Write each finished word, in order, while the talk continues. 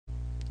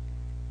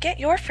Get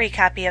your free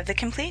copy of the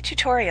complete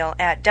tutorial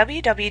at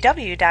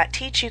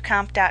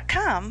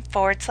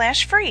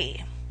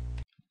www.teachucomp.com/free.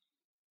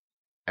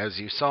 As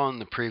you saw in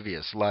the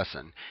previous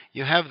lesson,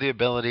 you have the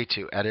ability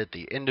to edit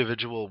the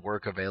individual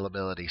work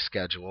availability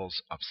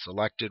schedules of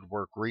selected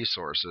work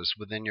resources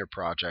within your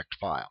project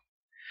file.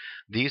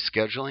 These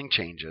scheduling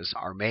changes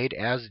are made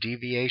as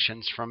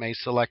deviations from a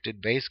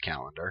selected base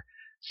calendar,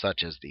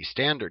 such as the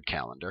standard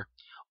calendar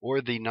or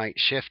the night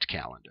shift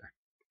calendar.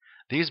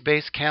 These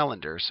base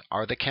calendars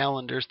are the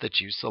calendars that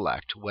you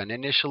select when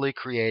initially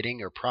creating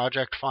your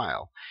project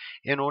file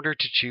in order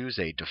to choose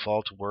a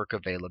default work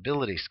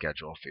availability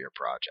schedule for your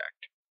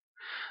project.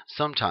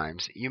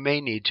 Sometimes you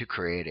may need to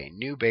create a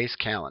new base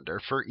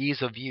calendar for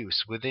ease of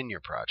use within your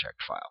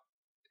project file.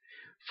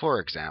 For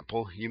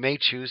example, you may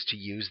choose to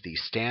use the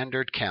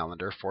standard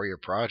calendar for your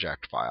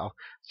project file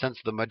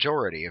since the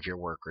majority of your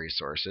work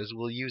resources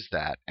will use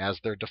that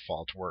as their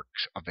default work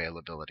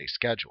availability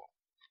schedule.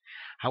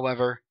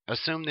 However,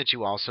 assume that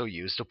you also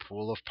used a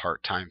pool of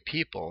part-time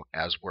people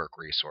as work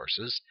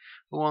resources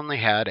who only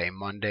had a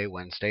Monday,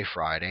 Wednesday,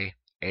 Friday,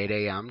 8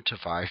 a.m. to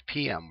 5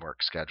 p.m.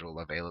 work schedule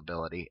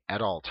availability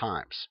at all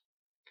times.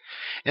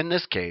 In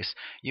this case,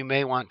 you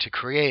may want to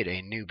create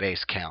a new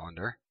base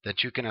calendar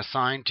that you can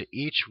assign to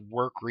each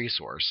work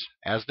resource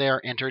as they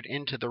are entered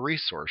into the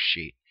resource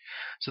sheet,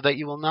 so that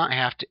you will not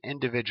have to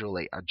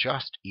individually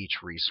adjust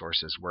each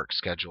resource's work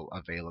schedule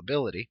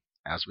availability,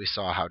 as we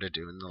saw how to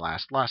do in the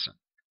last lesson.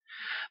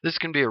 This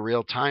can be a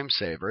real time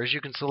saver as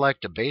you can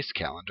select a base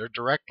calendar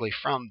directly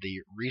from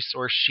the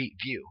resource sheet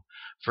view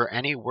for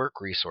any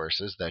work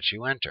resources that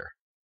you enter.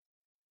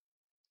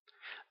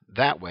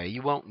 That way,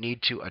 you won't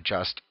need to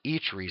adjust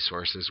each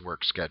resource's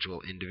work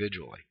schedule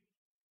individually.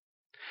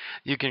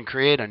 You can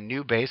create a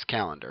new base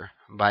calendar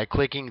by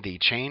clicking the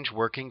Change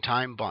Working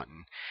Time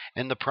button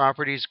in the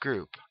Properties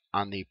group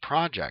on the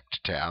Project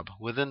tab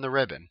within the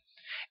ribbon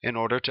in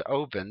order to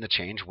open the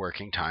Change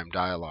Working Time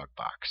dialog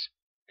box.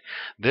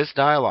 This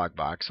dialog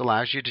box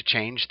allows you to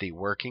change the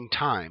working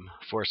time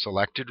for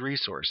selected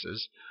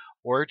resources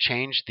or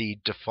change the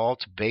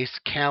default base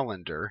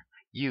calendar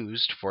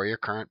used for your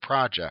current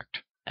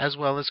project, as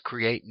well as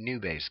create new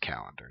base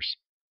calendars.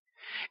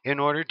 In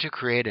order to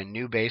create a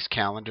new base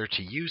calendar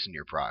to use in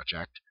your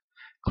project,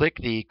 click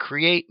the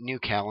Create New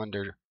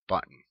Calendar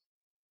button.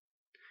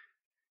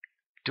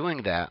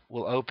 Doing that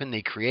will open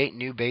the Create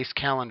New Base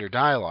Calendar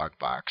dialog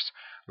box,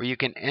 where you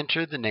can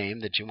enter the name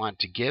that you want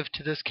to give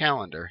to this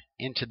calendar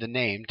into the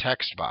Name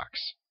text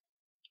box.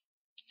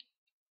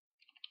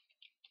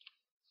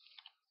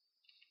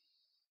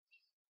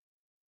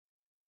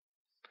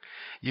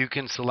 You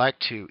can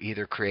select to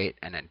either create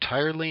an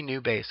entirely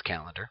new base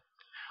calendar,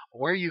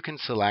 or you can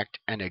select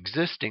an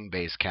existing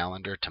base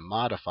calendar to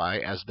modify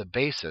as the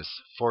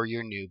basis for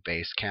your new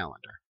base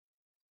calendar.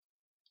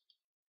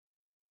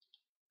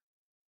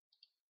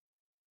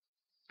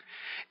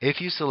 If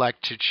you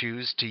select to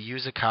choose to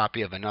use a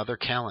copy of another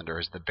calendar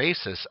as the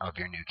basis of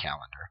your new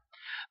calendar,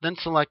 then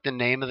select the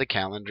name of the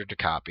calendar to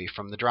copy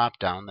from the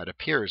drop-down that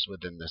appears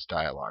within this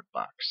dialog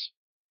box.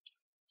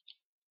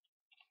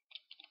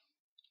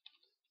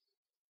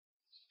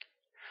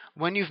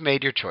 When you've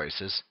made your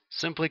choices,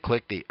 simply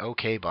click the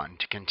OK button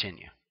to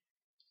continue.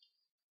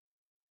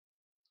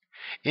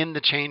 In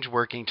the Change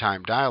Working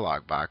Time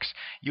dialog box,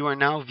 you are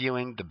now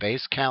viewing the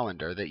base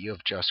calendar that you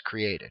have just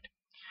created.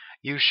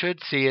 You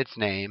should see its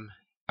name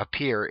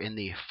appear in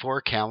the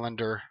For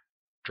Calendar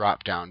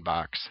drop-down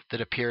box that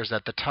appears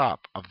at the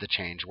top of the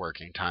Change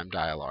Working Time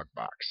dialog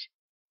box.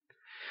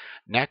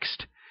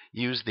 Next,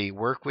 use the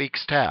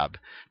Workweeks tab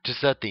to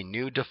set the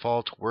new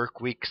default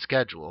workweek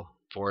schedule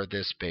for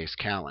this base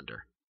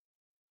calendar.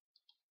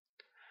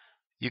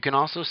 You can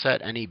also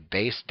set any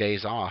base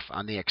days off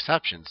on the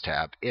Exceptions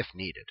tab if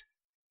needed.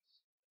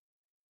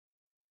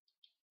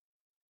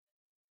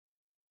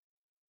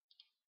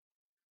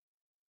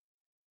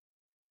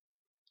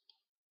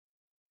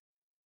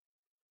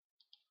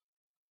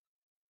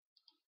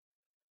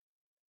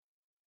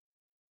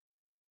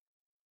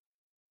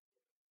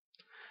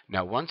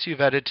 Now, once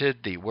you've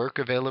edited the work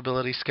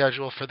availability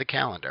schedule for the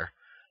calendar,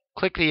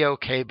 click the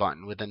OK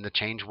button within the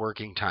Change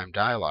Working Time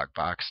dialog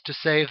box to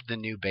save the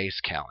new base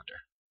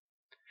calendar.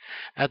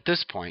 At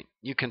this point,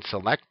 you can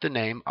select the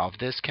name of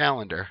this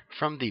calendar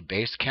from the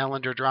Base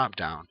Calendar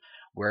drop-down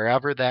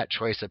wherever that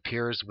choice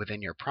appears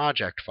within your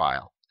project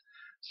file,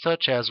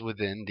 such as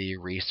within the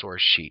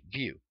Resource Sheet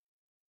view.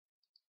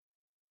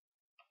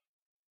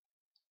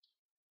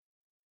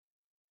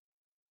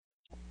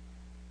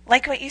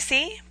 Like what you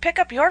see? Pick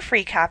up your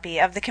free copy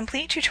of the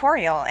complete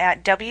tutorial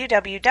at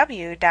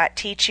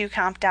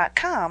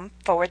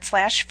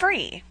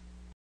www.teachucomp.com/free.